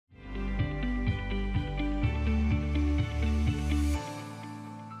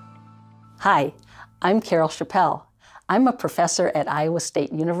Hi, I'm Carol Chappell. I'm a professor at Iowa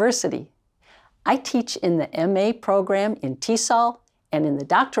State University. I teach in the MA program in TESOL and in the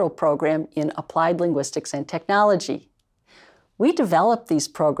doctoral program in Applied Linguistics and Technology. We developed these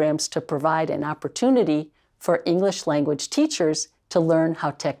programs to provide an opportunity for English language teachers to learn how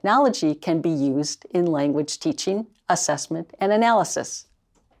technology can be used in language teaching, assessment, and analysis.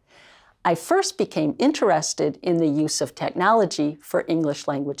 I first became interested in the use of technology for English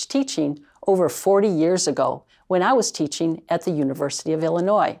language teaching over 40 years ago when I was teaching at the University of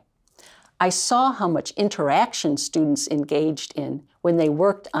Illinois. I saw how much interaction students engaged in when they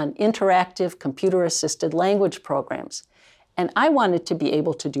worked on interactive computer-assisted language programs, and I wanted to be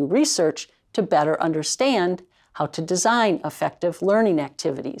able to do research to better understand how to design effective learning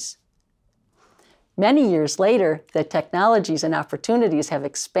activities. Many years later, the technologies and opportunities have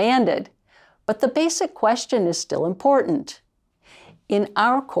expanded, but the basic question is still important. In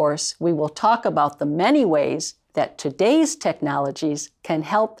our course, we will talk about the many ways that today's technologies can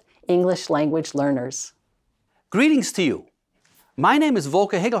help English language learners. Greetings to you. My name is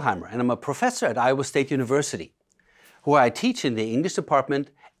Volker Hegelheimer, and I'm a professor at Iowa State University, where I teach in the English department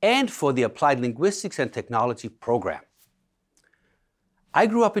and for the Applied Linguistics and Technology program. I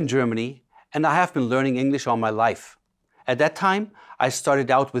grew up in Germany, and I have been learning English all my life. At that time, I started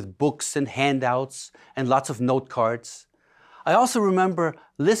out with books and handouts and lots of note cards. I also remember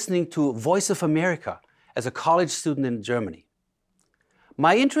listening to Voice of America as a college student in Germany.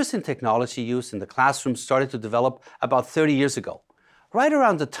 My interest in technology use in the classroom started to develop about 30 years ago, right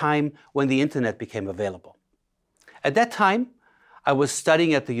around the time when the internet became available. At that time, I was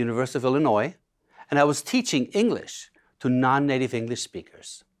studying at the University of Illinois, and I was teaching English to non-native English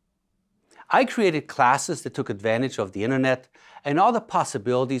speakers. I created classes that took advantage of the internet and all the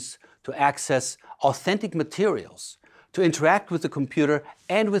possibilities to access authentic materials, to interact with the computer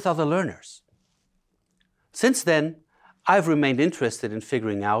and with other learners. Since then, I've remained interested in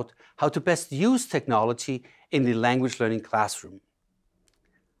figuring out how to best use technology in the language learning classroom.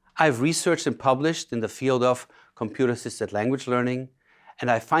 I've researched and published in the field of computer-assisted language learning, and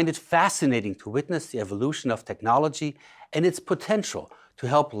I find it fascinating to witness the evolution of technology and its potential to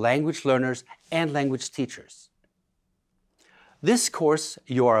help language learners and language teachers. This course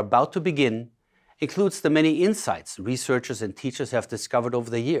you are about to begin includes the many insights researchers and teachers have discovered over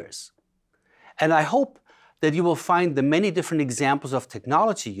the years. And I hope that you will find the many different examples of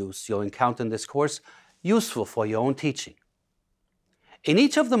technology use you'll encounter in this course useful for your own teaching. In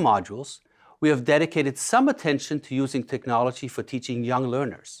each of the modules, we have dedicated some attention to using technology for teaching young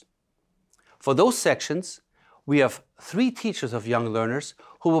learners. For those sections, we have 3 teachers of young learners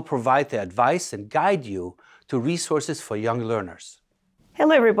who will provide their advice and guide you to resources for young learners.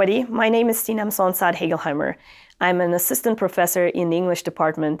 Hello everybody, my name is Sinem Sonsad Hegelheimer. I'm an assistant professor in the English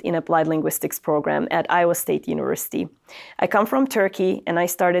department in Applied Linguistics program at Iowa State University. I come from Turkey and I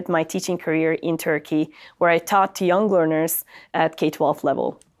started my teaching career in Turkey, where I taught to young learners at K-12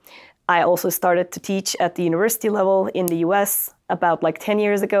 level. I also started to teach at the university level in the US about 10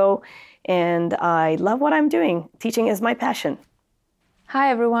 years ago, and I love what I'm doing. Teaching is my passion.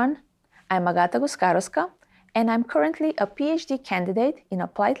 Hi everyone, I'm Agata Guskarovska, and I'm currently a PhD candidate in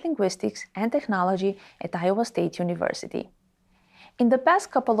Applied Linguistics and Technology at Iowa State University. In the past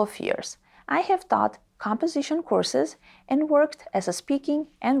couple of years, I have taught composition courses and worked as a speaking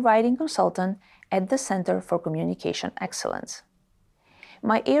and writing consultant at the Center for Communication Excellence.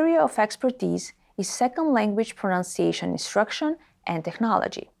 My area of expertise is second language pronunciation instruction and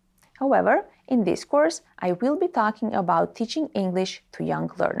technology. However, in this course, I will be talking about teaching English to young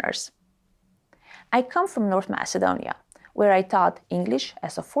learners. I come from North Macedonia, where I taught English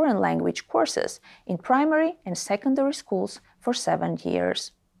as a foreign language courses in primary and secondary schools for 7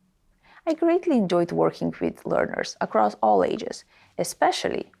 years. I greatly enjoyed working with learners across all ages,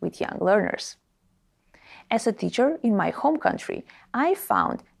 especially with young learners. As a teacher in my home country, I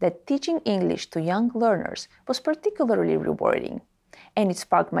found that teaching English to young learners was particularly rewarding, and it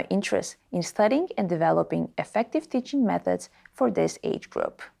sparked my interest in studying and developing effective teaching methods for this age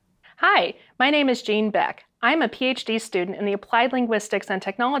group. Hi, my name is Jean Beck. I'm a PhD student in the Applied Linguistics and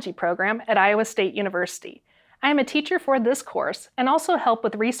Technology program at Iowa State University. I am a teacher for this course and also help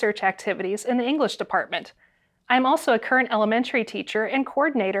with research activities in the English department. I'm also a current elementary teacher and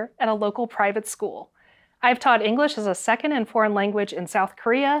coordinator at a local private school. I've taught English as a second and foreign language in South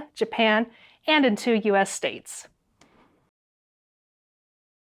Korea, Japan, and in 2 US states.